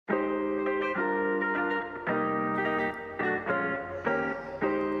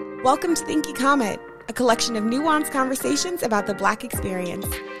Welcome to the Inky Comet, a collection of nuanced conversations about the Black experience.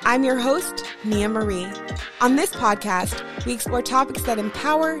 I'm your host, Nia Marie. On this podcast, we explore topics that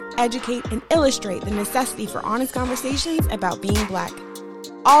empower, educate, and illustrate the necessity for honest conversations about being Black,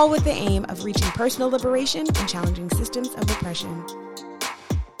 all with the aim of reaching personal liberation and challenging systems of oppression.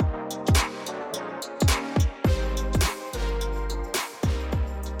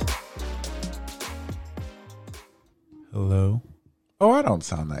 Hello? Oh, I don't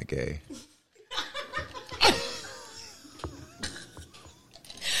sound that gay.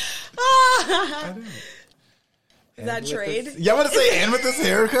 I don't. Is that trade? Y'all want to say, and with this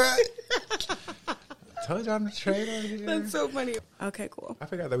haircut? I told you I'm a trade on here. That's so funny. Okay, cool. I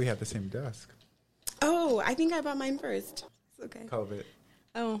forgot that we had the same desk. Oh, I think I bought mine first. It's okay. COVID.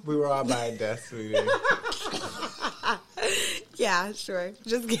 Oh. We were all buying desks. We did. Yeah, sure.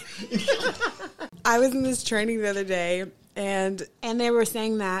 Just kidding. I was in this training the other day, and they were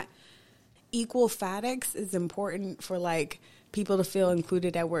saying that equal FATX is important for, like, people to feel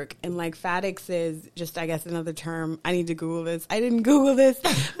included at work. And, like, FATX is just, I guess, another term. I need to Google this. I didn't Google this.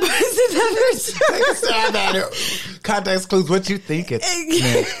 But it's another term. Context clues, what you think it's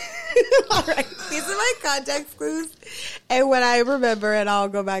meant. All right. These are my context clues. And when I remember it, I'll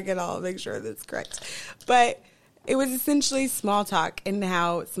go back and I'll make sure that's correct. But it was essentially small talk and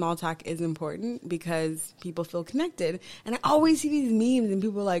how small talk is important because people feel connected. And I always see these memes and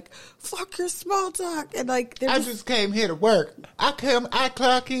people are like, fuck your small talk. And like, I just came here to work. I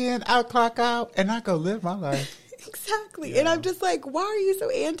clock in, I clock out, and I go live my life. Exactly. Yeah. And I'm just like, why are you so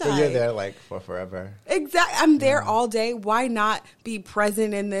anti? But you're there like for forever. Exactly. I'm there all day. Why not be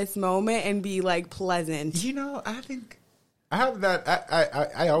present in this moment and be like pleasant? You know, I think I have that.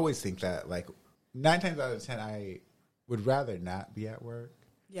 I always think that like 9 times out of 10, I would rather not be at work.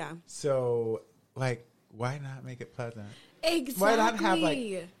 Yeah. So like, why not make it pleasant? Exactly. Why not have like,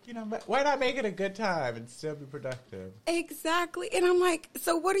 you know, why not make it a good time and still be productive? Exactly. And I'm like,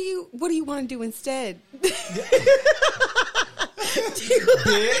 so what do you want to do instead? Bitch.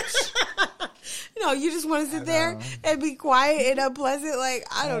 No, you just want to sit there and be quiet and unpleasant. Like,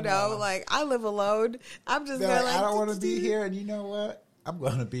 I don't know. Like, I live alone. I'm just going to like, I don't want to be here. And you know what? I'm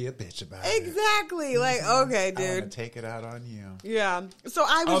going to be a bitch about it. Exactly. Like, okay, dude. I'm going to take it out on you. Yeah. So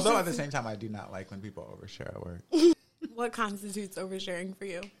I was Although at the same time, I do not like when people overshare at work. What constitutes oversharing for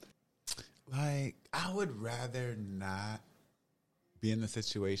you? Like, I would rather not be in the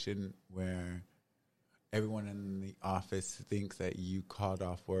situation where everyone in the office thinks that you called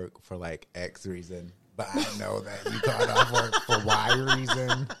off work for like X reason, but I know that you called off work for Y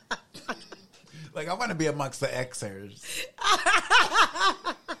reason. Like, I want to be amongst the Xers.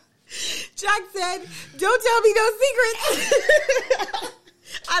 Jack said, don't tell me no secrets.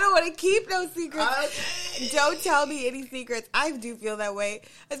 I don't want to keep no secrets. Don't tell me any secrets. I do feel that way.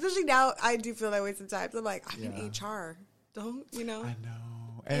 Especially now, I do feel that way sometimes. I'm like, I'm in HR. Don't, you know? I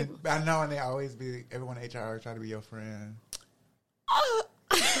know. And and they always be, everyone in HR try to be your friend.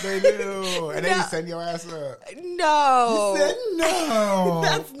 They do. And then you send your ass up. No. You said no.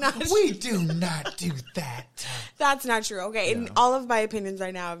 That's not true. We do not do that. That's not true. Okay. Yeah. And all of my opinions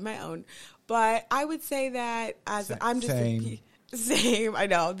right now are my own. But I would say that as I'm just same. I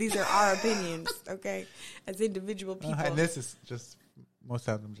know. These are our opinions, okay? As individual people. And this is just, most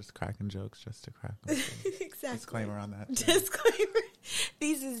of them just cracking jokes just to crack them. So exactly. Disclaimer on that. Disclaimer.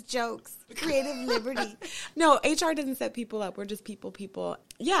 These is jokes. Creative liberty. No, HR doesn't set people up. We're just people.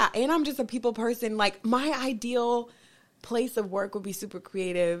 Yeah, and I'm just a people person. Like, my ideal place of work would be super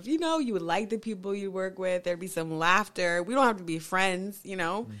creative. You know, you would like the people you work with. There'd be some laughter. We don't have to be friends, you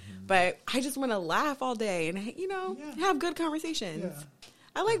know, but I just want to laugh all day and, you know, have good conversations. Yeah.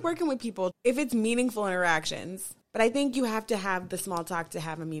 I like working with people if it's meaningful interactions, but I think you have to have the small talk to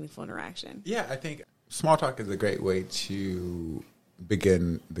have a meaningful interaction. Yeah, I think small talk is a great way to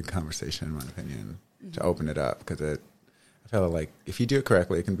begin the conversation, in my opinion, to open it up, because I feel like if you do it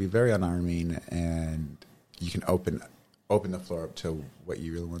correctly, it can be very unarming and you can open the floor up to what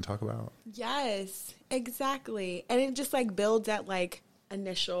you really want to talk about. Yes, exactly. And it just like builds that like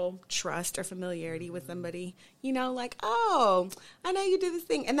initial trust or familiarity with somebody, you know, like, oh, I know you do this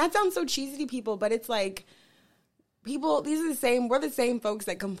thing. And that sounds so cheesy to people, but it's like we're the same folks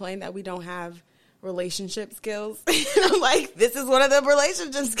that complain that we don't have relationship skills. I'm like, this is one of them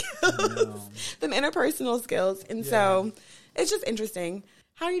relationship skills, them interpersonal skills. And so it's just interesting.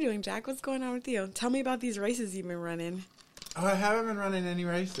 How are you doing, Jack? What's going on with you? Tell me about these races you've been running. Oh, I haven't been running any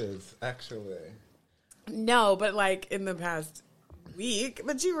races, actually. No, but like in the past week.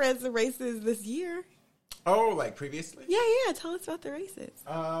 But you ran some races this year. Oh, like previously? Yeah. Tell us about the races.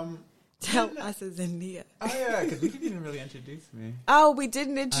 Tell us is India. Oh, yeah, because you didn't even really introduce me. Oh, we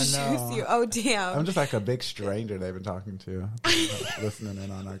didn't introduce you. Oh, damn. I'm just like a big stranger they've been talking to, listening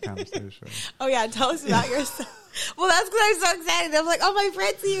in on our conversation. Oh, yeah, tell us about yourself. Well, that's because I'm so excited. I'm like, oh, my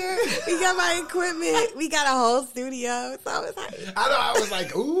friend's here. We got my equipment. We got a whole studio. So I was like... I know, I was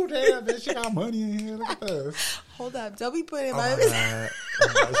like, ooh, damn, bitch, you got money in here. Look at this. Hold up. Don't be putting my...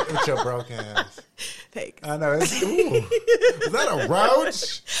 It's your broke ass. Thanks. I know. Is that a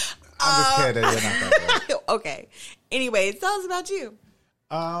roach? I'm just kidding. You're not that bad. Okay. Anyways, tell us about you.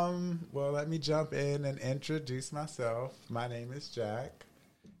 Well, let me jump in and introduce myself. My name is Jack.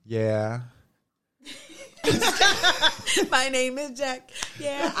 Yeah. My name is Jack.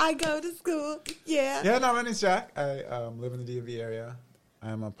 Yeah, I go to school. Yeah. Yeah, no, my name's Jack. I live in the DMV area.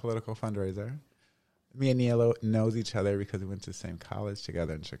 I'm a political fundraiser. Me and Neil knows each other because we went to the same college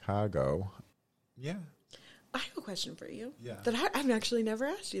together in Chicago. Yeah. I have a question for you. Yeah. That I've actually never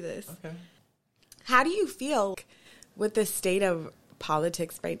asked you this. Okay. How do you feel with the state of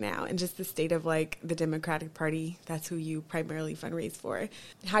politics right now and just the state of like the Democratic Party? That's who you primarily fundraise for.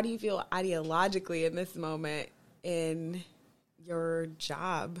 How do you feel ideologically in this moment in your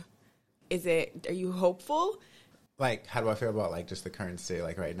job? Are you hopeful? Like, how do I feel about, like, just the current state,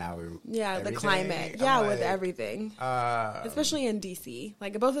 like, right now? The climate. Yeah, with everything. Especially in D.C.,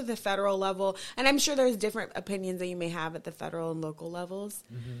 like, both at the federal level. And I'm sure there's different opinions that you may have at the federal and local levels.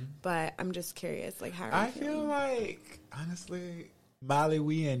 Mm-hmm. But I'm just curious, like, how are you feeling? Feel like, honestly, Molly,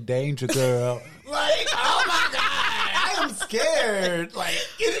 we in danger, girl. Like, oh, my God. I am scared. Like,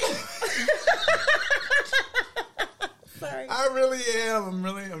 sorry. I really am.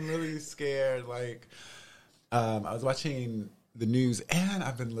 I'm really scared. Like... I was watching the news, and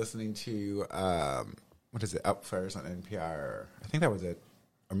I've been listening to, what is it, Up First on NPR. I think that was it.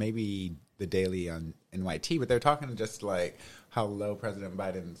 Or maybe The Daily on NYT. But they're talking just, like, how low President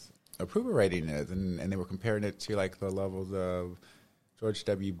Biden's approval rating is. And they were comparing it to, like, the levels of George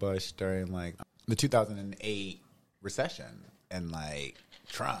W. Bush during, like, the 2008 recession. And, like,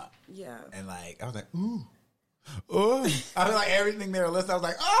 Trump. Yeah. And, like, I was like, ooh. Ooh. I was like, everything they were listening, I was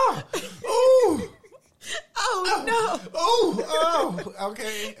like, oh, ooh. Oh, no. Oh,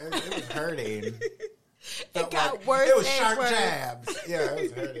 okay. It was hurting. It got worse. It was sharp jabs. Yeah, it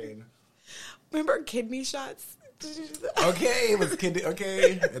was hurting. Remember kidney shots? Okay, it was kidney.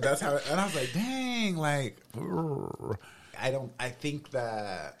 Okay. And that's how, and I was like, dang, like, I think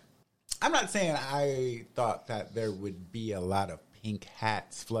that, I'm not saying I thought that there would be a lot of pink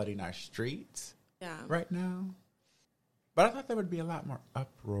hats flooding our streets right now. But I thought there would be a lot more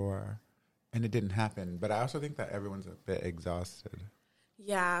uproar. And it didn't happen. But I also think that everyone's a bit exhausted.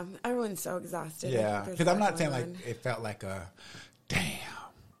 Yeah, everyone's so exhausted. Yeah, because I'm not saying, like, it felt like a damn.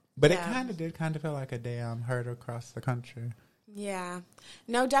 But it kind of felt like a damn heard across the country. Yeah.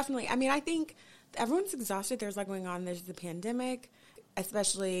 No, definitely. I mean, I think everyone's exhausted. There's like going on. There's the pandemic.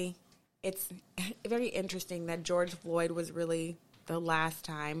 Especially, it's very interesting that George Floyd was really the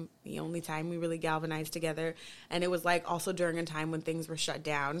only time we really galvanized together. And it was like also during a time when things were shut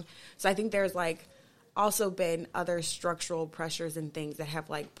down. So I think there's like also been other structural pressures and things that have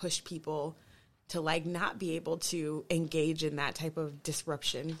like pushed people to like not be able to engage in that type of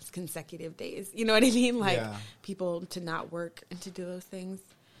disruption consecutive days. You know what I mean? Like people to not work and to do those things.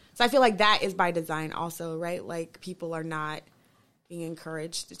 So I feel like that is by design also, right? Like people are not being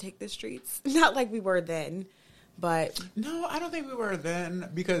encouraged to take the streets. Not like we were then. But no, I don't think we were then,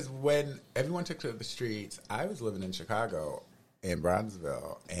 because when everyone took to the streets, I was living in Chicago, in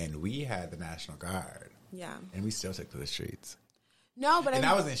Bronzeville, and we had the National Guard. Yeah. And we still took to the streets. No, but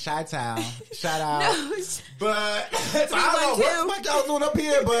I was in Chi-Town. Shout out. No, but so I don't know what y'all doing up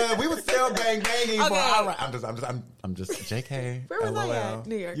here, but we was still banging for all right. I'm just JK. Where was I at?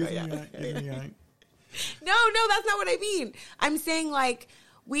 New York. New York. No, that's not what I mean. I'm saying like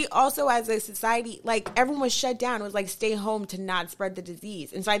we also as a society, like everyone was shut down. It was like stay home to not spread the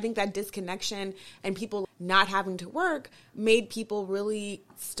disease. And so I think that disconnection and people not having to work made people really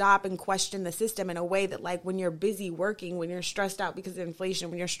stop and question the system in a way that like when you're busy working, when you're stressed out because of inflation,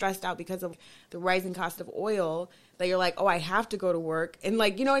 when you're stressed out because of the rising cost of oil, that you're like, oh, I have to go to work. And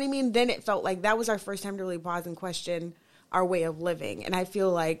like, you know what I mean? Then it felt like that was our first time to really pause and question our way of living. And I feel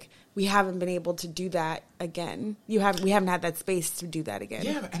like we haven't been able to do that again. We haven't had that space to do that again.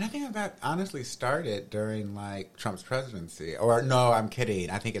 Yeah, and I think that honestly started during like Trump's presidency. Or no, I'm kidding.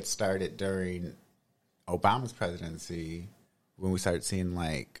 I think it started during Obama's presidency when we started seeing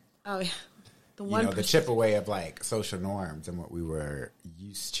like the chip away of like social norms and what we were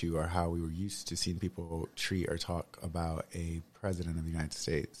used to, or how we were used to seeing people treat or talk about a president of the United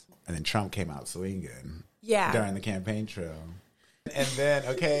States. And then Trump came out swinging. Yeah. During the campaign trail. And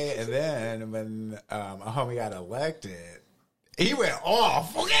then when a homie got elected, he went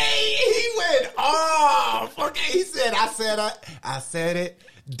off. Okay, he went off. Okay, he said, I said it,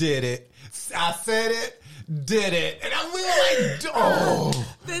 did it. I said it, did it. And I'm really like, oh.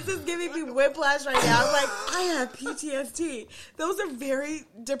 This is giving me whiplash right now. I'm like, I have PTSD. Those are very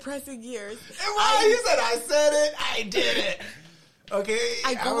depressing years. And why? He said, I said it, I did it. Okay.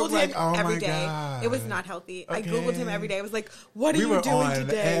 I Googled him like, oh every my day. God. It was not healthy. Okay. I Googled him every day. I was like, what are We you were doing on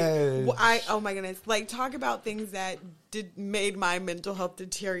today? edge. Oh my goodness. Like, talk about things that made my mental health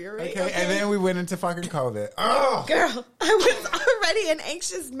deteriorate. Okay, and then we went into fucking COVID. Oh, girl, I was already an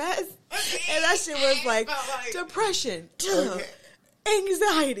anxious mess. And that shit was like, depression, okay.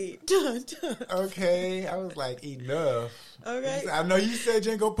 anxiety. Okay, I was like, enough. Okay. I know you said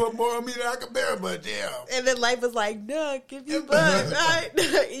you ain't gonna put more on me than I can bear, but damn. And then life was like, nuck if you buck, right?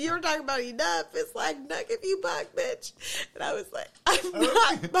 You were talking about enough. It's like, nuck if you buck, bitch. And I was like, I'm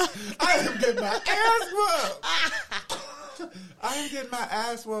not buck. I am getting my ass whooped. I am getting my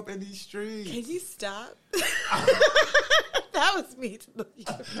ass whooped in these streets. Can you stop? That was me to the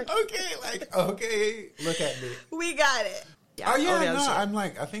universe. Okay, look at me. We got it. Yeah, no, shit. I'm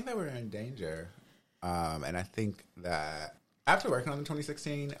like, I think that we're in danger. And I think that after working on the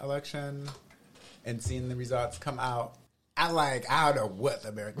 2016 election and seeing the results come out, I don't know what the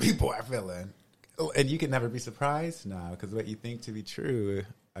American people are feeling. And you can never be surprised now because what you think to be true,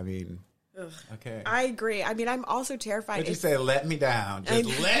 I mean, okay. I agree. I mean, I'm also terrified. But you say, let me down.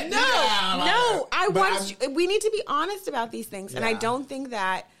 Just let me down. No, we need to be honest about these things. Yeah. And I don't think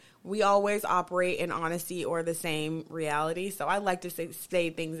that we always operate in honesty or the same reality. So I like to say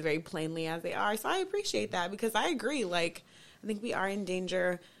things very plainly as they are. So I appreciate that because I agree. Like, I think we are in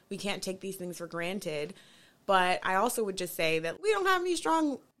danger. We can't take these things for granted. But I also would just say that we don't have any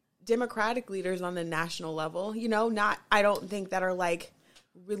strong Democratic leaders on the national level. I don't think that are like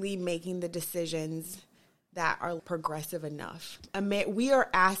really making the decisions that are progressive enough. We are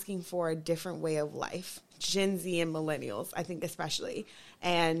asking for a different way of life. Gen Z and millennials, I think especially.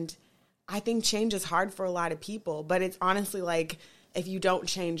 And I think change is hard for a lot of people, but it's honestly like, if you don't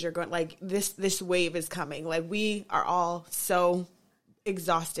change, you're going like this wave is coming. Like we are all so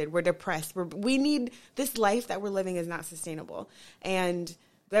exhausted. We're depressed. We need this life that we're living is not sustainable. And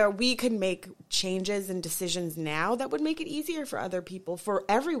we could make changes and decisions now that would make it easier for other people, for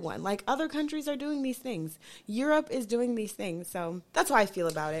everyone. Like other countries are doing these things. Europe is doing these things. So that's how I feel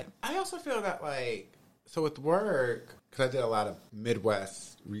about it. I also feel that so with work, because I did a lot of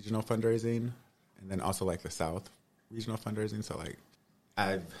Midwest regional fundraising and then also like the South regional fundraising. So like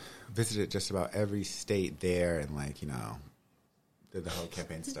I've visited just about every state there and did the whole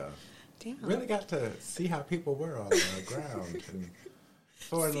campaign stuff. Damn. Really got to see how people were on the ground and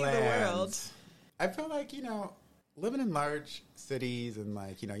foreign lands. I feel like, living in large cities and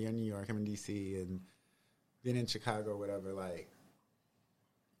you're in New York, I'm in DC and being in Chicago, whatever,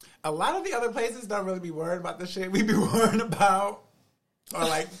 a lot of the other places don't really be worried about the shit we be worried about. Or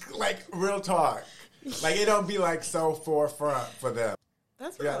like real talk. It don't be so forefront for them.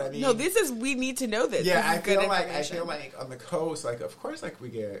 That's you know what I mean? No, we need to know this. Yeah, this I feel like on the coast, of course we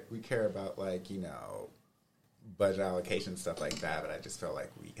care about budget allocation, stuff like that, but I just feel like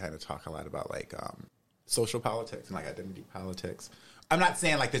we kind of talk a lot about social politics and identity politics. I'm not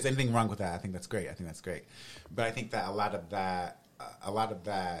saying there's anything wrong with that. I think that's great. But I think that a lot of that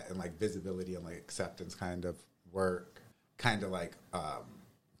and visibility and acceptance kind of work kind of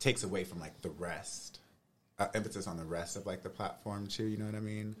takes away from the rest, emphasis on the rest of the platform too. You know what I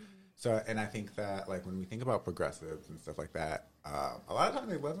mean? Mm-hmm. So, and I think that when we think about progressives and stuff like that, a lot of times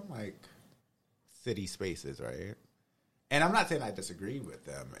they live in city spaces, right? And I'm not saying I disagree with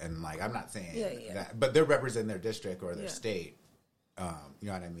them, and I'm not saying that, but they're representing their district or their state. You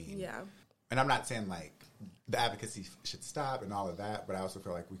know what I mean? Yeah. And I'm not saying the advocacy should stop and all of that, but I also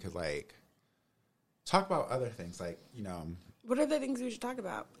feel we could talk about other things, What are the things we should talk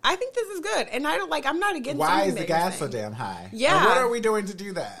about? I think this is good, and I don't I'm not against. Why is the gas so damn high? Yeah. And what are we doing to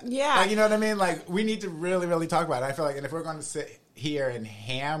do that? Yeah. You know what I mean? We need to really, really talk about it. I feel and if we're going to sit here and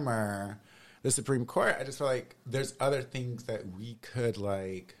hammer the Supreme Court, I just feel there's other things that we could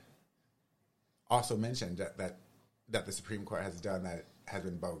also mention that the Supreme Court has done that has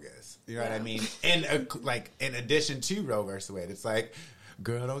been bogus. You know what I mean? In addition to Roe versus Wade, it's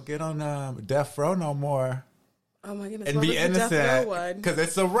girl, don't get on death row no more. Oh my goodness! And be innocent because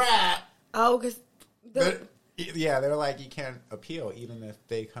it's a wrap. Oh, because Yeah, they were like, you can't appeal even if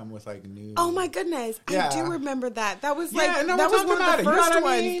they come with like new. Oh my goodness, Yeah. I do remember that. That was like no, that was one of the first ones.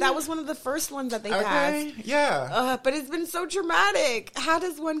 I mean? That was one of the first ones that they Okay, passed. yeah. But it's been so dramatic. How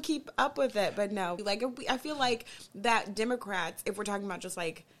does one keep up with it? But no, like I feel like that Democrats, if we're talking about just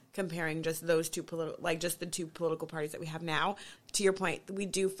like comparing just those two just the two political parties that we have now, to your point, we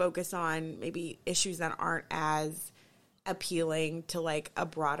do focus on maybe issues that aren't as appealing to like a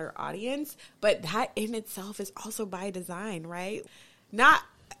broader audience, but that in itself is also by design, right?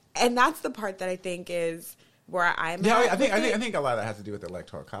 And that's the part that I think is where I'm Yeah, at. I think a lot of that has to do with the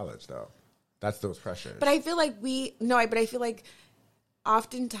Electoral College, though. That's those pressures. But I feel like I feel like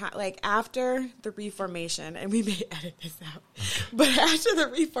oftentimes, like after the Reformation, and we may edit this out, but after the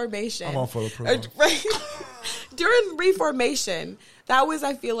Reformation, I'm all full of approval. Right? During Reformation, that was,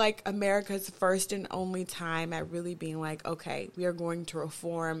 I feel like, America's first and only time at really being like, okay, we are going to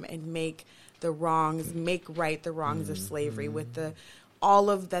reform and make right the wrongs of slavery with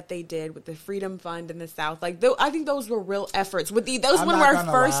all of that they did with the Freedom Fund in the South. Like, I think those were real efforts. Those were our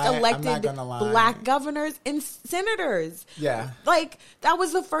first elected black governors and senators. Yeah. Like, that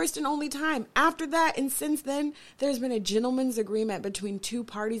was the first and only time. After that, and since then, there's been a gentleman's agreement between two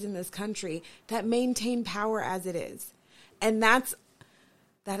parties in this country that maintain power as it is. And that's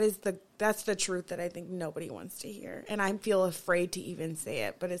the truth that I think nobody wants to hear. And I feel afraid to even say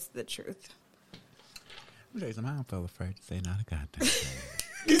it, but it's the truth. I don't feel afraid to say not a goddamn thing.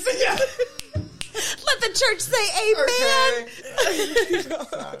 You said yeah. Let the church say amen.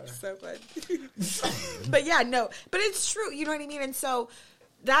 Okay. So fun. But yeah, no. But it's true. You know what I mean? And so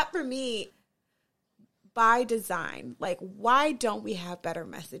that for me, by design, like, why don't we have better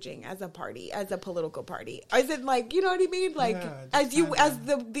messaging as a party, as a political party? Is it like, you know what I mean?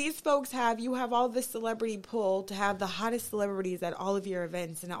 Like, these folks have, you have all this celebrity pull to have the hottest celebrities at all of your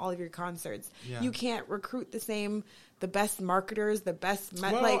events and at all of your concerts. Yeah. You can't recruit the best marketers, the best,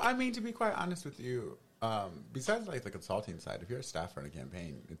 I mean, to be quite honest with you, besides like the consulting side, if you're a staffer in a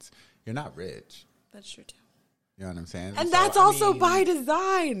campaign, you're not rich. That's true too. You know what I'm saying? And that's also by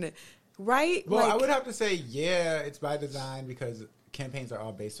design. Right? Well, I would have to say, yeah, it's by design because campaigns are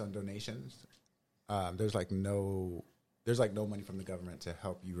all based on donations. There's no money from the government to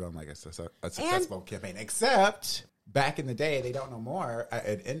help you run like a successful campaign. Except back in the day, they don't know more.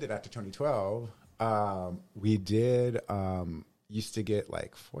 It ended after 2012. We did used to get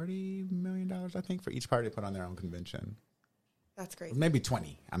like $40 million, I think, for each party to put on their own convention. That's crazy. Maybe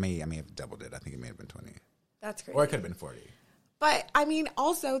 20. I may have doubled it. I think it may have been 20. That's crazy. Or it could have been 40. But, I mean,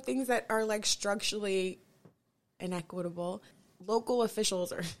 also things that are, like, structurally inequitable. Local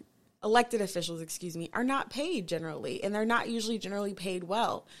officials, or elected officials, are not paid generally. And they're not usually generally paid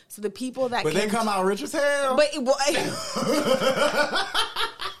well. So the people that But they come out rich as hell. But,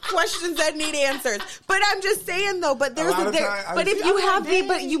 questions that need answers. But I'm just saying, though, but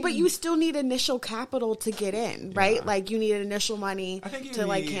you still need initial capital to get in, right? Yeah. Like, you need initial money to,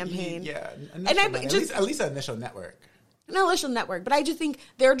 like, campaign. At least an initial network. No, initial network, but I just think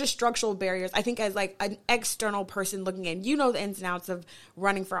there are just structural barriers. I think as like an external person looking in, you know the ins and outs of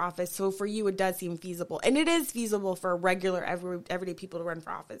running for office. So for you, it does seem feasible, and it is feasible for regular everyday people to run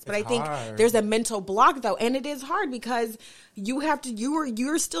for office. But I think there's a mental block though, and it is hard because you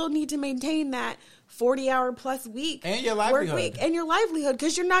still need to maintain that 40-hour plus week and your livelihood. Work week and your livelihood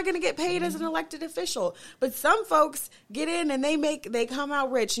because you're not going to get paid as an elected official. But some folks get in and they come out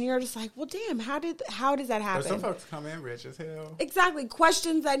rich, and you're just like, well, damn, how does that happen? But some folks come in rich as hell. Exactly.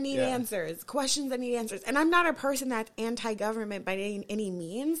 Questions that need answers. And I'm not a person that's anti-government by any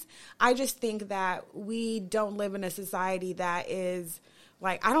means. I just think that we don't live in a society that is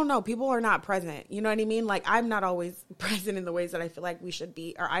like, I don't know, people are not present. You know what I mean? Like, I'm not always present in the ways that I feel like we should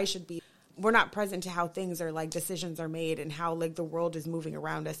be or I should be. We're not present to how things are, like, decisions are made and how, like, the world is moving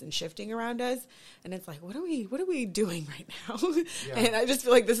around us and shifting around us. And it's like, what are we doing right now? Yeah. And I just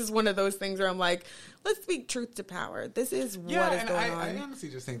feel like this is one of those things where I'm like, let's speak truth to power. This is what is going on. I honestly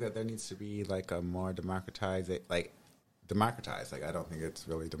just think that there needs to be, like, a more democratized. Like, I don't think it's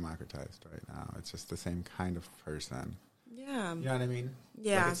really democratized right now. It's just the same kind of person. Yeah. You know what I mean?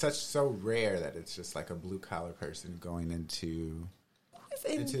 Yeah. Like, it's so rare that it's just, like, a blue-collar person going into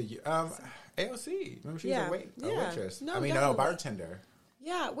AOC. Remember, she was a waitress. No, a bartender.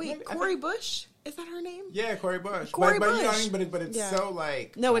 Yeah, wait, Cori Bush? Is that her name? Yeah, Cori Bush. Bush. You know what I mean? But it's so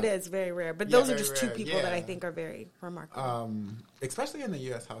like... No, it is very rare. But those are just two people that I think are very remarkable. Especially in the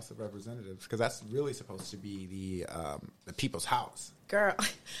U.S. House of Representatives, because that's really supposed to be the people's house. Girl,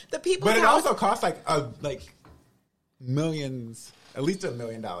 the people's house. But it also costs like millions, at least $1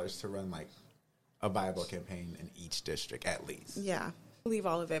 million to run like a viable campaign in each district, at least. Yeah. believe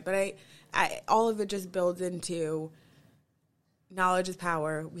all of it, but I all of it just builds into knowledge is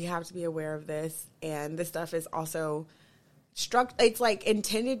power. We have to be aware of this, and this stuff is also it's like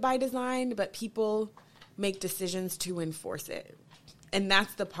intended by design, but people make decisions to enforce it. And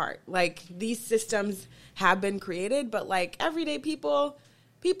that's the part. Like, these systems have been created, but like everyday people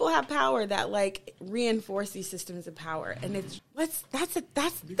have power that like reinforce these systems of power. And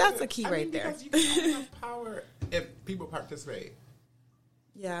that's a key right there. Because you can have power if people participate.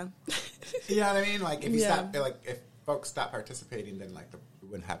 Yeah. You know what I mean? Like, if you stop, like, if folks stop participating, then like we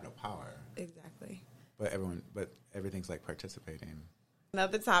wouldn't have no power. Exactly. But everything's like participating.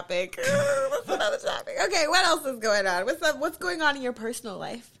 Another topic. What's another topic? Okay, what else is going on? What's going on in your personal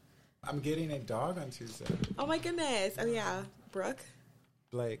life? I'm getting a dog on Tuesday. Oh my goodness. Oh yeah. Brooke?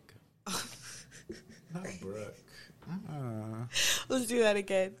 Blake. Not Brooke. Let's do that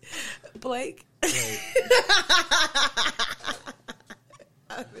again. Blake?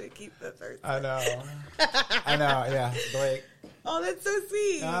 I'm going to keep the first. I know, yeah. Blake. Oh, that's so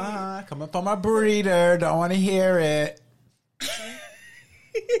sweet. Coming from a breeder. Don't want to hear it.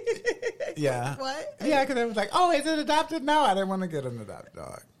 Yeah. What? Yeah, because it was like, oh, is it adopted? No, I didn't want to get an adopted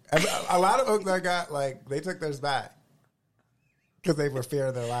dog. A lot of folks I got, like, they took theirs back because they were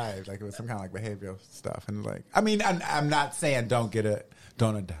fearing their lives. Like, it was some kind of like behavioral stuff. And like, I mean, I'm not saying don't adopt.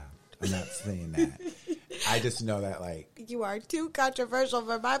 I'm not saying that. I just know that, like, you are too controversial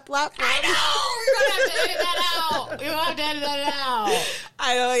for my platform. I know. We're gonna have to edit that out.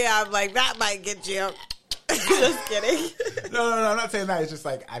 I know. Yeah, I'm like, that might get you. Just kidding. No, I'm not saying that. It's just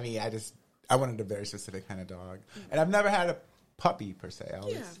like, I mean, I wanted a very specific kind of dog, and I've never had a puppy per se. I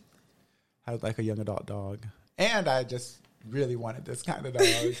always had like a young adult dog, and I just really wanted this kind of dog.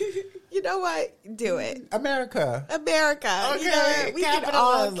 You know what? Do it. America. Okay. You know, we can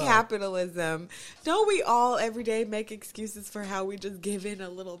all capitalism. Don't we all every day make excuses for how we just give in a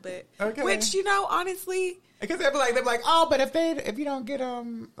little bit? Okay. Which, you know, honestly, because they're like, oh, but if you don't get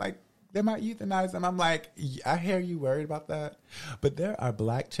them, like, they might euthanize them. I'm like, I hear you worried about that, but there are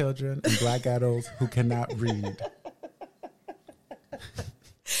black children and black adults who cannot read.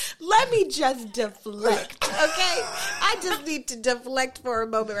 Let me just deflect, okay? I just need to deflect for a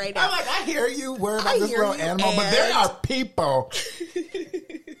moment right now. I'm like, I hear you worried about this little animal, but there are people.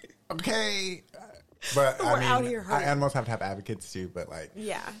 Okay? But we're out here hurting. Animals have to have advocates too, but like.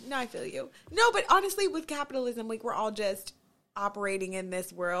 Yeah, no, I feel you. No, but honestly, with capitalism, like, we're all just operating in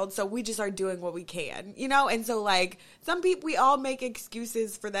this world, so we just are doing what we can, you know? And so, like, some people, we all make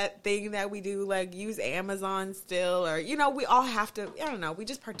excuses for that thing that we do, like use Amazon still, or, you know, we all have to, I don't know, we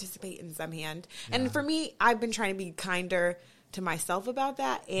just participate in some hand. Yeah. And for me, I've been trying to be kinder to myself about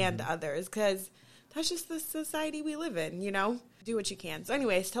that and others, because that's just the society we live in, you know? Do what you can. So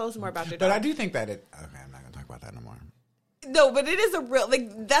anyways, tell us more about your dog. But I do think that okay, I'm not going to talk about that no more. No, but it is a real, like,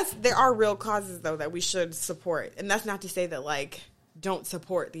 there are real causes, though, that we should support. And that's not to say that, like, don't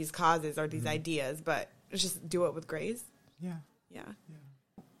support these causes or these ideas, but just do it with grace. Yeah.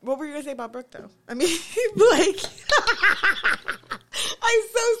 What were you going to say about Brooke, though? I mean, Blake. I'm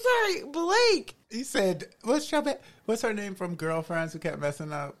so sorry. Blake. You said, what's her name from Girlfriends who kept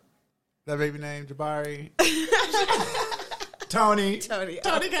messing up? That baby name, Jabari? Tony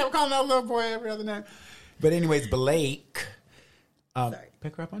kept calling that little boy every other name. But anyways, Blake,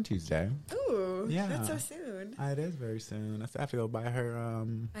 pick her up on Tuesday. Ooh, yeah, that's so soon. It is very soon. I have to go buy her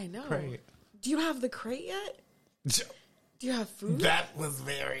I know. crate. Do you have the crate yet? Do you have food? That was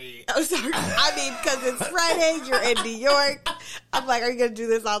very... Oh, sorry. I mean, because it's Friday, you're in New York. I'm like, are you going to do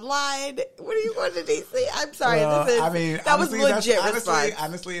this online? What are you going to DC? I'm sorry. Well, that was legit response.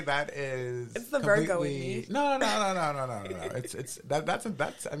 Honestly, that is... It's the Virgo in me. No. That's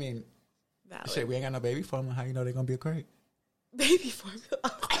I mean... Valid. Shit, we ain't got no baby formula. How you know they're going to be a crate? Baby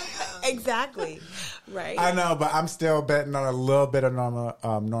formula. Exactly. Right. I know, but I'm still betting on a little bit of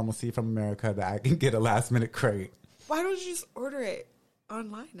normalcy from America that I can get a last-minute crate. Why don't you just order it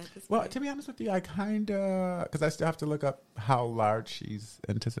online at this point? Well, to be honest with you, I kind of... Because I still have to look up how large she's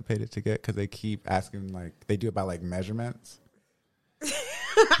anticipated to get, because they keep asking, like... They do it by, like, measurements.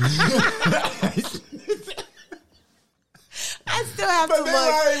 I still have to look.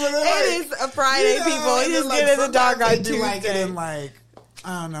 It is a Friday, people. You just get in the dark on Tuesday. Like it in, like,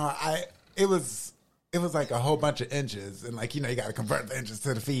 I don't know. It was like a whole bunch of inches, and like, you know, you got to convert the inches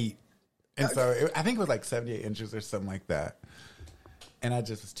to the feet, and so I think it was like 78 inches or something like that. And I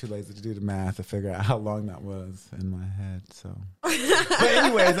just was too lazy to do the math to figure out how long that was in my head. So, but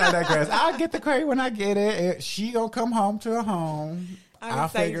anyways, I digress. I'll get the crate when I get it. She gonna come home to a home. I'll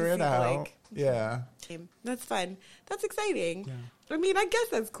figure it out. Yeah. That's fun. That's exciting. Yeah. I mean, I guess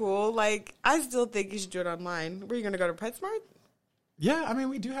that's cool. Like, I still think you should do it online. Were you going to go to PetSmart? Yeah, I mean,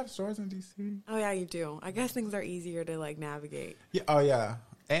 we do have stores in DC. Oh, yeah, you do. I guess things are easier to, like, navigate. Yeah. Oh, yeah.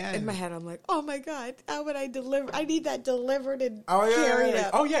 And in my head, I'm like, oh, my God, how would I deliver? I need that delivered and carried up.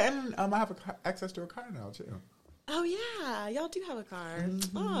 Oh, yeah, and I have access to a car now, too. Oh, yeah. Y'all do have a car.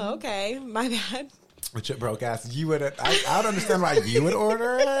 Mm-hmm. Oh, okay. My bad. With your broke ass, you would. I don't understand why you would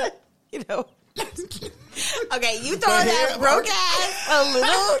order it. You know. Okay, you throw that broke ass a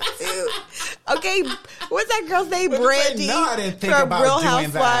little too. Okay, what's that girl's name? Brandy. No, I didn't think from about Real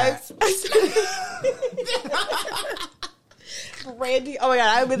doing Housewives. Brandy. Oh my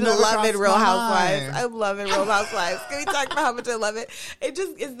God, I've been loving Real Housewives. I'm loving Real Housewives. Can we talk about how much I love it? It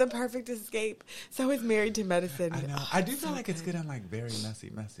just is the perfect escape. So is Married to Medicine. I know. I do feel like it's getting like very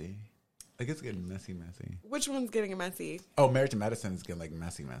messy. Like it's getting messy. Which one's getting messy? Oh, Married to Medicine is getting like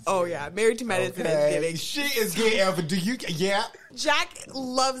messy. Oh yeah, Married to Medicine is getting. She is getting. Do you? Yeah. Jack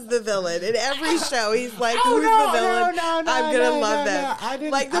loves the villain in every show. He's like, "Who's the villain? I'm gonna love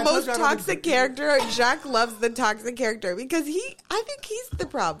them." Like the most toxic character, Jack loves the toxic character because I think he's the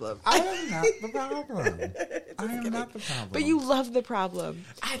problem. I am not the problem. I am not the problem. But you love the problem.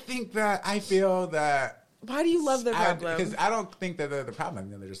 I feel that. Why do you love the problem? Because I don't think that they're the problem. I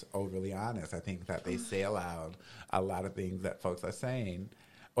mean, they're just overly honest. I think that they say aloud a lot of things that folks are saying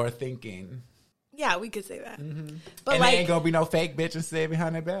or thinking. Yeah, we could say that. Mm-hmm. But and like, they ain't gonna be no fake bitch and stay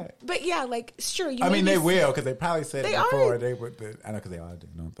behind their back. But yeah, like sure. I mean, they will because they probably said it before. Are. They would. I know because they all do,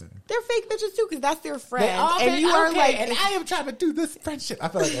 don't they? They're fake bitches too because that's their friend. They all and you are like, and I am trying to do this friendship. I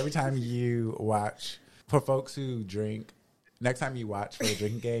feel like every time you watch for folks who drink, next time you watch for a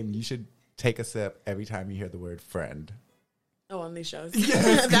drinking game, you should take a sip every time you hear the word friend. Oh, on these shows.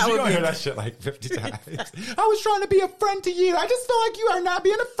 Yes, that would hear that shit like 50 times. I was trying to be a friend to you. I just feel like you are not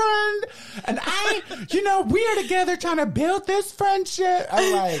being a friend. And we are together trying to build this friendship.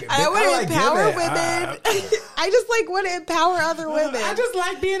 I want to empower women. I just like want to empower other women. I just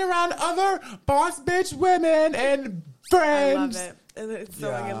like being around other boss bitch women and friends. I love it. And it's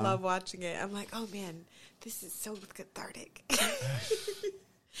so I love watching it. I'm like, oh man, this is so cathartic.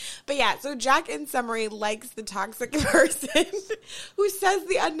 But yeah, so Jack, in summary, likes the toxic person who says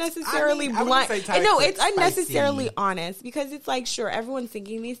the unnecessarily blunt. No, it's unnecessarily honest because it's like, sure, everyone's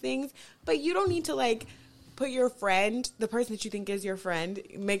thinking these things, but you don't need to like put your friend, the person that you think is your friend,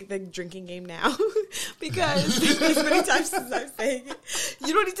 make the drinking game now because as many times as I'm saying it,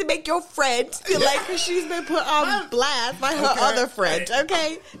 you don't need to make your friend feel like she's been put on blast by her other friend.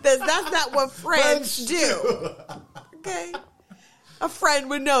 Okay, that's not what friends do. Okay. A friend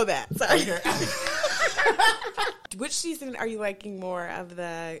would know that. Sorry. Okay. Which season are you liking more of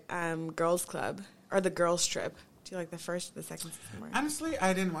the Girls Club or the Girls Trip? Do you like the first or the second season more? Honestly,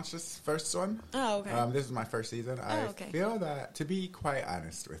 I didn't watch this first one. Oh, okay. This is my first season. I feel that, to be quite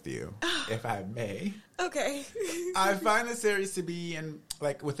honest with you, if I may. Okay. I find the series to be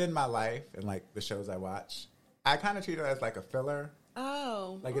within my life and the shows I watch. I kind of treat it as like a filler.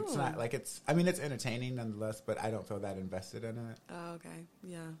 Oh. It's not it's entertaining nonetheless, but I don't feel that invested in it. Oh, okay.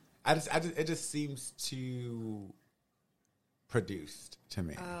 Yeah. It just seems too produced to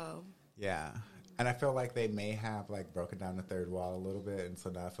me. Oh. Yeah. And I feel like they may have broken down the third wall a little bit, and so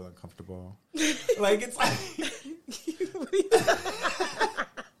now I feel uncomfortable. It's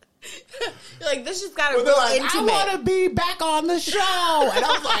You're like, this just got a little intimate. I want to be back on the show. And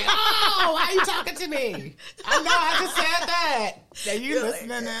I was like, oh, why are you talking to me? I know I just said that. Are you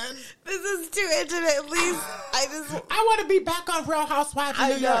listening in? This is too intimate, please. I want to be back on Real Housewives of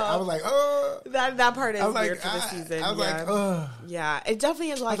New York. I was like, oh. That part is weird for the season. I was like, oh. Yeah, it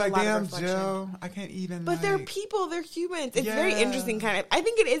definitely is a lot of reflection. Joe, I can't even. But they're people. They're humans. It's very interesting kind of. I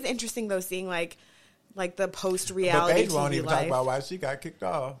think it is interesting, though, seeing like the post-reality TV life. But they won't even talk about why she got kicked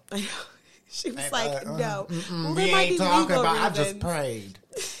off. She was like, no. Well, we ain't talking about reasons. I just prayed.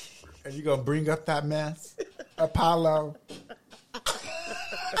 Are you going to bring up that mess? Apollo.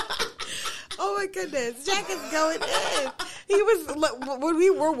 Oh, my goodness. Jack is going in. He was, when we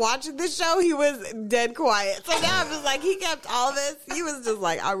were watching this show, he was dead quiet. So now I'm just like, he kept all this. He was just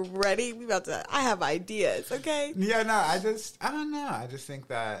like, I'm ready. I have ideas, okay? Yeah, no, I don't know. I just think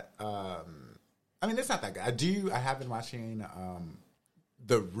that, it's not that good. I have been watching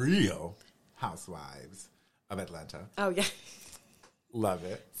The Real Housewives of Atlanta. Oh, yeah. Love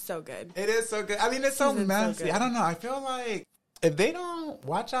it. So good. It is so good. It's so messy. So I don't know. I feel like if they don't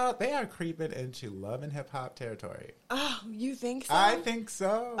watch out, they are creeping into love and hip hop territory. Oh, you think so? I think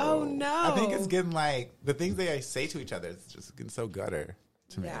so. Oh, no. I think it's getting the things they say to each other, it's just getting so gutter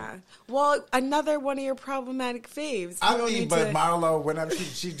to me. Yeah. Well, another one of your problematic faves. But Marlo, whenever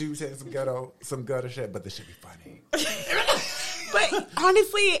she do say some gutter shit, but this should be funny. But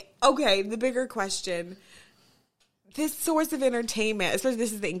honestly, okay, the bigger question. this source of entertainment, especially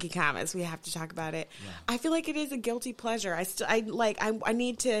this is the Inky Comet, so we have to talk about it. Yeah. I feel like it is a guilty pleasure. I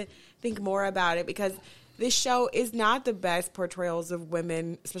need to think more about it because this show is not the best portrayals of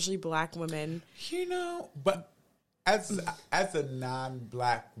women, especially black women. You know, but as a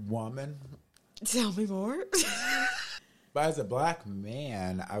non-black woman, tell me more. But as a black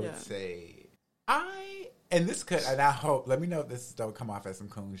man, I would say and I hope, let me know if this don't come off as some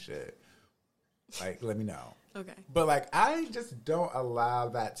coon shit. Like, let me know. Okay. But, like, I just don't allow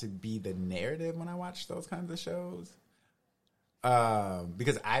that to be the narrative when I watch those kinds of shows.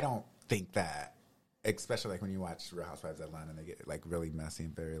 Because I don't think that, especially, like, when you watch Real Housewives of Atlanta and they get, like, really messy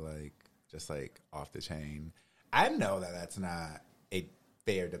and very, like, just, like, off the chain. I know that that's not a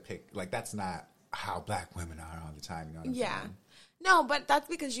fair depict. Like, that's not how black women are all the time. You know what I'm saying? No, but that's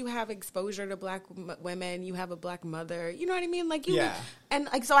because you have exposure to black women. You have a black mother. You know what I mean? Like and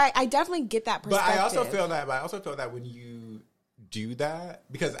like so. I definitely get that perspective. But I also feel that when you do that,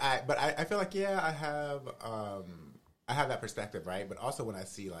 because I feel like I have that perspective, right? But also when I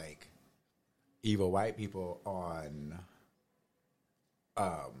see like evil white people on,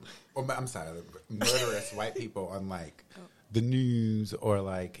 murderous white people on like the news or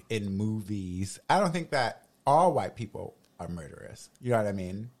like in movies, I don't think that all white people are murderous. You know what I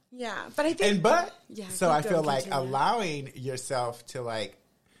mean? Yeah, but I think... So I feel like allowing yourself to like...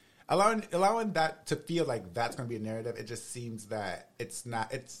 Allowing that to feel like that's going to be a narrative, it just seems that it's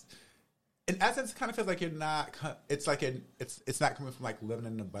not... It's... In essence, it kind of feels like you're not... It's like it's not coming from like living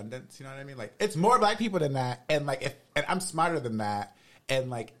in abundance. You know what I mean? Like, it's more black people than that. And like, and I'm smarter than that. And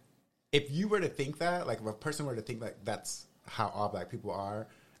like, if you were to think that, like if a person were to think like that's how all black people are,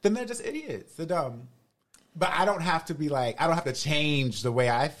 then they're just idiots. They're dumb. But I don't have to be like, I don't have to change the way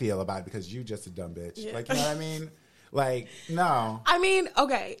I feel about it because you just a dumb bitch. Yeah. Like, you know what I mean? Like, no. I mean,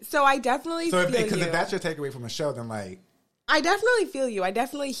 okay. So I definitely feel you. Because if that's your takeaway from a show, then like. I definitely feel you. I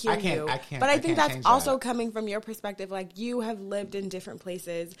definitely hear you. But I think that's also coming from your perspective. Like, you have lived in different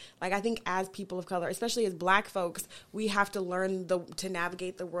places. Like, I think as people of color, especially as black folks, we have to learn to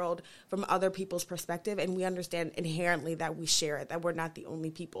navigate the world from other people's perspective. And we understand inherently that we share it, that we're not the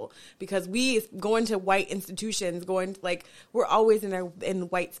only people. Because we go into white institutions, we're always in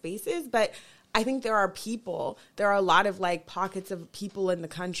white spaces. But I think there are a lot of like pockets of people in the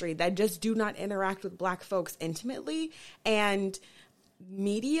country that just do not interact with black folks intimately. And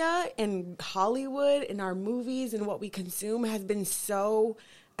media and Hollywood and our movies and what we consume has been so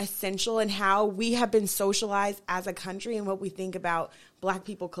essential in how we have been socialized as a country and what we think about black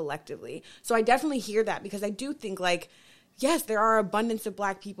people collectively. So I definitely hear that because I do think like, yes, there are abundance of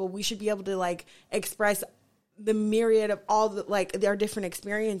black people. We should be able to like express the myriad of all the, like, their different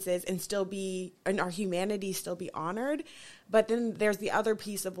experiences and our humanity still be honored. But then there's the other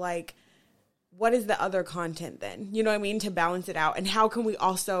piece of like, what is the other content then? You know what I mean? To balance it out. And how can we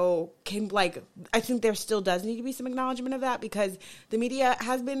also I think there still does need to be some acknowledgement of that because the media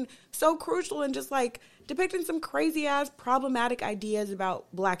has been so crucial in just like depicting some crazy ass problematic ideas about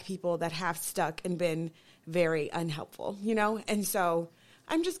black people that have stuck and been very unhelpful, you know? And so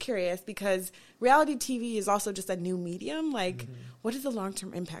I'm just curious because reality TV is also just a new medium. Like, what is the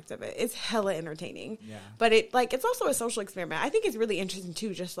long-term impact of it? It's hella entertaining. Yeah. But it's also a social experiment. I think it's really interesting,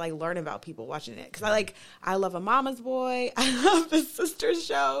 too, just to, like, learn about people watching it. Because I love A Mama's Boy. I love The Sisters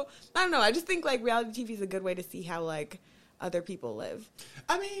Show. I don't know. I just think, like, reality TV is a good way to see how, like, other people live.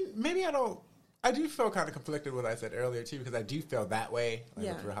 I mean, maybe I don't. I do feel kind of conflicted with what I said earlier, too, because I do feel that way.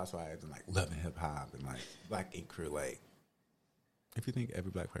 Like, with Real Housewives and, like, Love and Hip Hop and, like, Black Ink Crew, like. If you think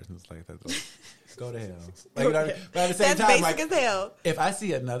every black person is like that, like, go to hell. Like, you know what I mean? But at the same time, like, as hell. If I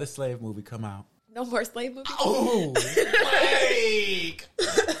see another slave movie come out, no more slave movies. Oh, like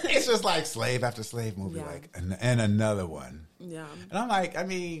it's just like slave after slave movie, like and another one. Yeah, and I'm like, I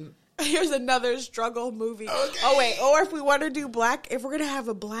mean, here's another struggle movie. Okay. Oh wait, or if we want to do if we're gonna have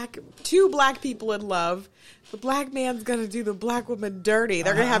two black people in love, the black man's gonna do the black woman dirty.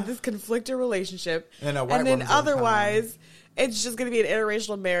 They're gonna have this conflicted relationship, and then otherwise. It's just going to be an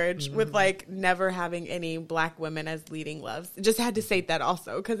interracial marriage with, like, never having any black women as leading loves. Just had to say that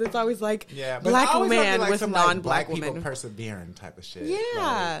also, because it's always, like, black man with non-black women. People persevering type of shit.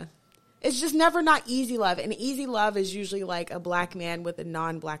 Yeah. Like, it's just never not easy love. And easy love is usually, like, a black man with a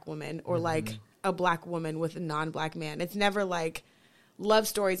non-black woman or, like, a black woman with a non-black man. It's never, like, love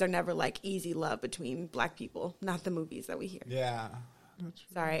stories are never, like, easy love between black people. Not the movies that we hear. Yeah.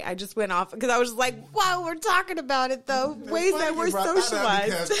 Sorry, I just went off because I was just like, wow, we're talking about it, though. Ways that we're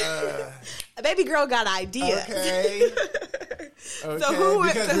socialized. Because, a baby girl got ideas. Okay.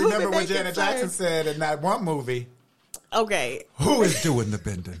 Because remember what Janet Jackson said in that one movie. Okay. Who is doing the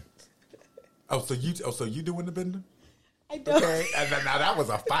bending? So you doing the bending? I don't. Okay, and then, now that was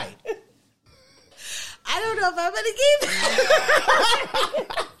a fight. I don't know if I'm gonna keep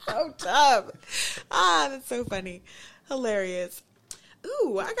it. So tough. That's so funny. Hilarious.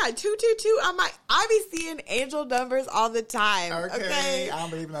 Ooh, I got 222 on my. I be seeing angel numbers all the time. Okay. I don't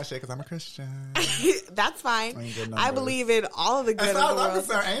believe in that shit because I'm a Christian. That's fine. I believe in all of the good As of far the as I'm world.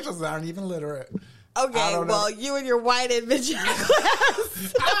 concerned, angels aren't even literate. Okay, well, you and your white adventure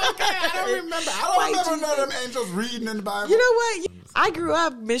class. I don't remember. I don't remember none of them angels reading in the Bible. You know what? I grew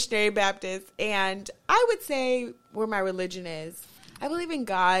up missionary Baptist, and I would say where my religion is, I believe in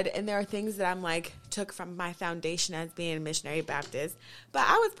God, and there are things that I'm like took from my foundation as being a missionary Baptist. But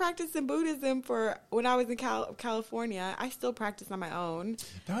I was practicing Buddhism for when I was in California. I still practice on my own.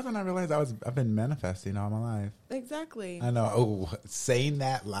 That was when I realized I've been manifesting all my life. Exactly. I know. Oh, saying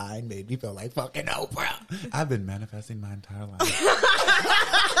that line made me feel like fucking Oprah. I've been manifesting my entire life.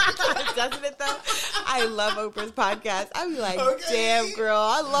 Doesn't it though? I love Oprah's podcast. I'd be like, damn girl,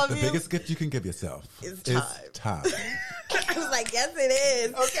 I love the you. The biggest gift you can give yourself is time. I was like, yes, it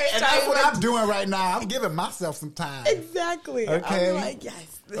is. Okay, and that's what I'm doing right now. I'm giving myself some time. Exactly. Okay. I'm like,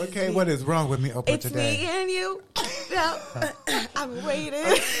 yes. Okay, what is wrong with me, Oprah, it's today? It's me and you. No, I'm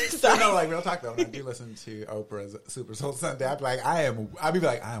waiting. So no, like real talk though. When I do listen to Oprah's Super Soul Sunday, I'd be like, I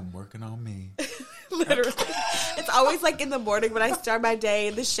am working on me. Literally, it's always like in the morning when I start my day.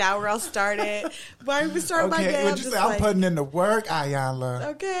 In the shower, I'll start it. When I start my day, would you say I'm putting in the work, Ayala?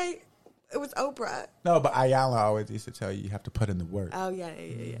 Okay. It was Oprah. No, but Ayala always used to tell you have to put in the work. Oh, yeah.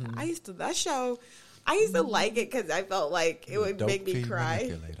 Mm-hmm. I used to like it because I felt like it would make me cry.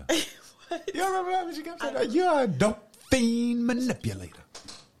 You remember that when she kept saying that? You're a dope fiend manipulator.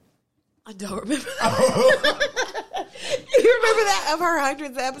 I don't remember that. You remember that of her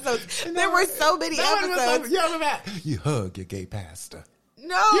hundreds of episodes? There were so many episodes. You remember that? You hug your gay pastor.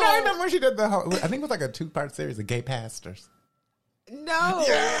 No. You don't remember when she did the whole, I think it was like a 2-part series of gay pastors. No.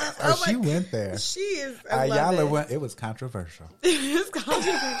 Yes. She went there. She is. Ayala went. It was controversial. It was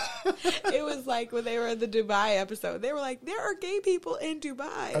controversial. It was like when they were in the Dubai episode. They were like, there are gay people in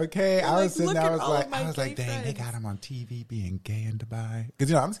Dubai. Okay. They're I was sitting there. I was like, dang, friends. they got him on TV being gay in Dubai.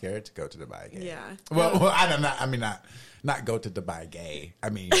 Because, I'm scared to go to Dubai gay. Yeah. Well, I mean, not go to Dubai gay.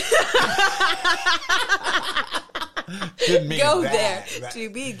 I mean. Didn't mean go that. there to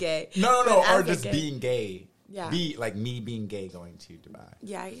be gay. No, or just being gay. Yeah. Be like me being gay going to Dubai.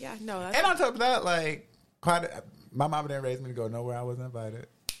 Yeah. No. And on top of that, like, my mama didn't raise me to go nowhere I wasn't invited.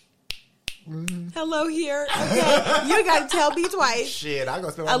 Mm-hmm. Hello here. Okay. You got to tell me twice. Shit, I go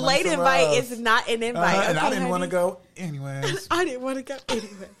spend a late invite is not an invite. And okay, I didn't want to go anyways. I didn't want to go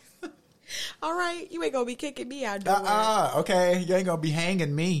anyways. All right, you ain't gonna be kicking me out. Okay, you ain't gonna be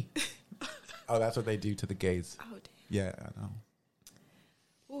hanging me. Oh, that's what they do to the gays. Oh, damn. Yeah, I know.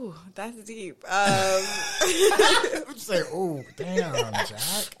 Ooh, that's deep. Say, ooh, damn,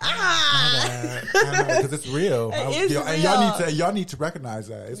 Jack. I know, because it's real. Real. Y'all need to recognize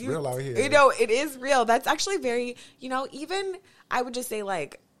that. It's real out here. It is real. That's actually very, even I would just say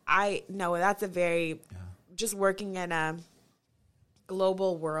that's a very, just working in a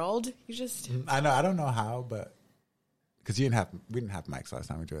global world. I know. I don't know how, but because we didn't have mics last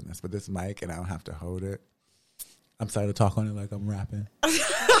time we were doing this, but this mic and I don't have to hold it. I'm sorry to talk on it like I'm rapping.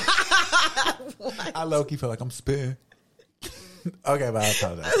 I low-key feel like I'm spitting. Okay, but I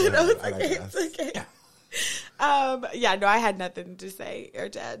apologize. It's okay. Yeah. No, I had nothing to say or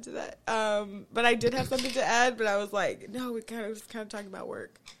to add to that. But I did have something to add, but I was like, no, we was kind of talking about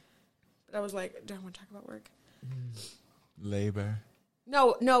work. But I was like, do I want to talk about work? Labor.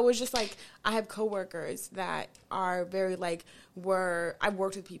 No, it was just like I have coworkers that are very I've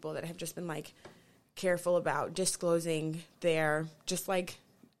worked with people that have just been careful about disclosing their just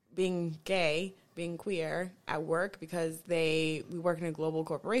being gay, being queer at work because we work in a global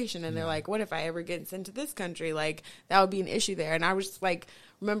corporation and they're like, what if I ever get sent to this country? That would be an issue there. And I was just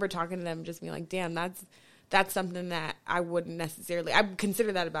remember talking to them just being like, damn, that's something that I wouldn't necessarily, I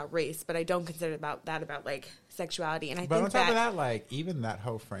consider that about race, but I don't consider that about sexuality. And I think on top of that, even that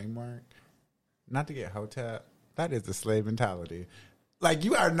whole framework, not to get hotep, that is the slave mentality.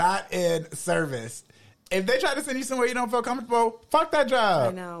 You are not in service. If they try to send you somewhere you don't feel comfortable, fuck that job.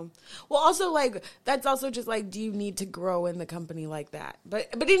 I know. Well, also, that's also just, do you need to grow in the company like that? But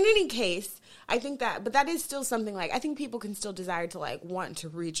in any case, I think but that is still something, I think people can still desire to, want to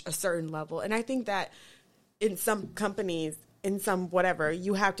reach a certain level. And I think that in some companies, in some whatever,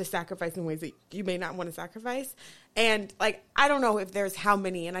 you have to sacrifice in ways that you may not want to sacrifice. And I don't know if there's how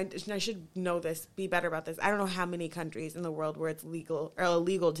many, and I should know this, be better about this. I don't know how many countries in the world where it's legal or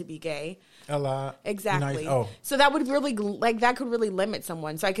illegal to be gay. A lot. Exactly. Nice. Oh. So that would really, that could really limit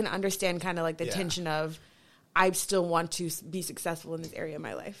someone. So I can understand kind of the tension of, I still want to be successful in this area of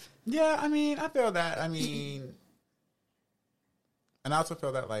my life. Yeah, I mean, I feel that. I mean, and I also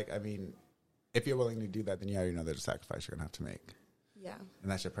feel that, like, I mean, if you're willing to do that, then you already know there's a sacrifice you're going to have to make. Yeah.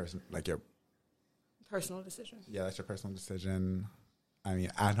 And that's your your personal decision. Yeah, that's your personal decision. I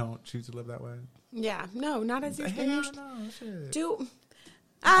mean, I don't choose to live that way. Yeah. No, not as you've been used to.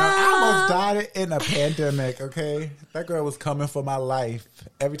 I almost died in a pandemic, okay? That girl was coming for my life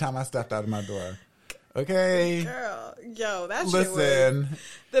every time I stepped out of my door. Okay? Girl, yo, that's Listen.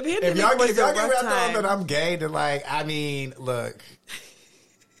 The pandemic if y'all was get a rough time. that I'm gay, then, like, I mean, look.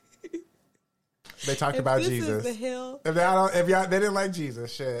 They talked about this Jesus. Is the hill. If y'all they didn't like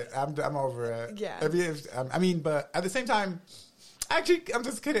Jesus, shit, I'm over it. Yeah. I mean, but at the same time, actually, I'm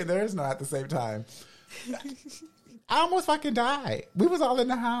just kidding. There is no at the same time. I almost fucking died. We was all in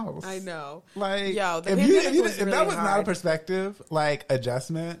the house. I know. Like, yo, if that was not a perspective, like,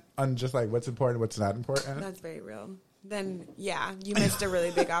 adjustment on just, like, what's important, what's not important. That's very real. Then, yeah, you missed a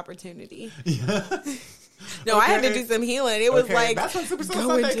really big opportunity. Yeah. No, I had to do some healing. It was like, that's when Super Soul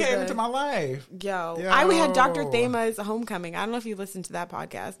Sunday came into my life. Yo. I had Dr. Thema's Homecoming. I don't know if you listened to that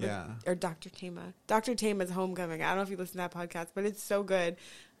podcast. Or Dr. Thema. Dr. Thema's Homecoming. I don't know if you listened to that podcast, but it's so good.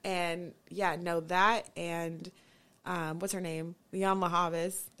 And yeah, no, that and what's her name? Leon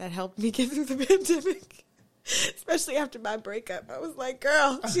Lahavis, that helped me get through the pandemic. Especially after my breakup. I was like,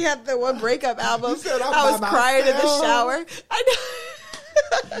 girl, she had the one breakup album. I was crying in the shower. I know.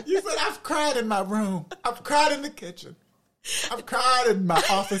 You said, I've cried in my room. I've cried in the kitchen. I've cried in my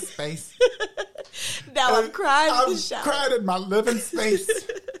office space. Now I'm crying in the shower. I've cried in my living space.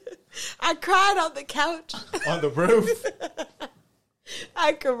 I cried on the couch. On the roof.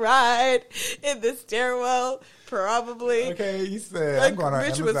 I cried in the stairwell, probably. Okay, you said, like, I'm going on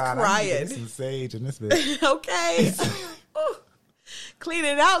Amazon. Was crying. I need to get some sage in this bitch. Okay. Clean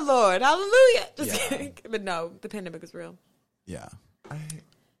it out, Lord. Hallelujah. Just kidding. But no, the pandemic was real. Yeah. What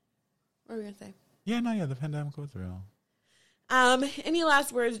were we going to say? Yeah, the pandemic was real. Any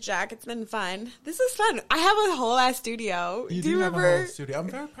last words, Jack? It's been fun. This is fun. I have a whole ass studio. You do you have remember? a whole studio. I'm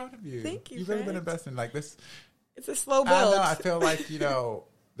very proud of you. Thank you. You've really been investing like this. It's a slow build. I don't know. I feel like,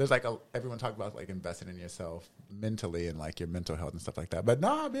 there's like everyone talk about like investing in yourself mentally and like your mental health and stuff like that. But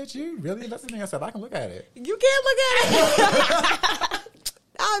no, bitch, you really invested in yourself. I can look at it. You can't look at it.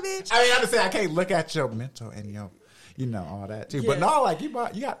 Nah, bitch. I mean, I'm just saying I can't look at your mental and your, all that too. Yeah. But no, like you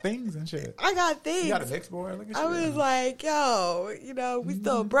got things and shit. I got things. You got a mix board. Look at you. I was like, yo, we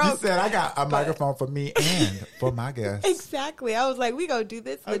still broke. You said I got a microphone for me and for my guests. Exactly. I was like, we gonna do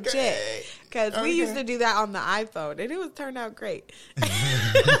this legit because we used to do that on the iPhone and it turned out great.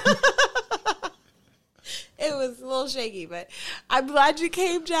 It was a little shaky, but I'm glad you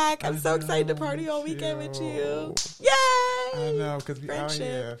came, Jack. I'm so excited to party all weekend with you. Yay! I know, because we out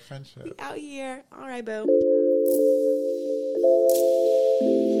here. Friendship. We out here. All right, boo.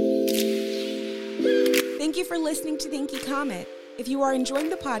 Thank you for listening to the Inky Comet. If you are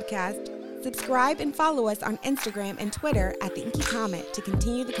enjoying the podcast, subscribe and follow us on Instagram and Twitter at the Inky Comet to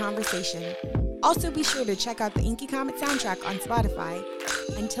continue the conversation. Also, be sure to check out the Inky Comet soundtrack on Spotify.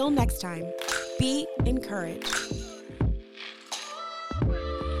 Until next time, be encouraged.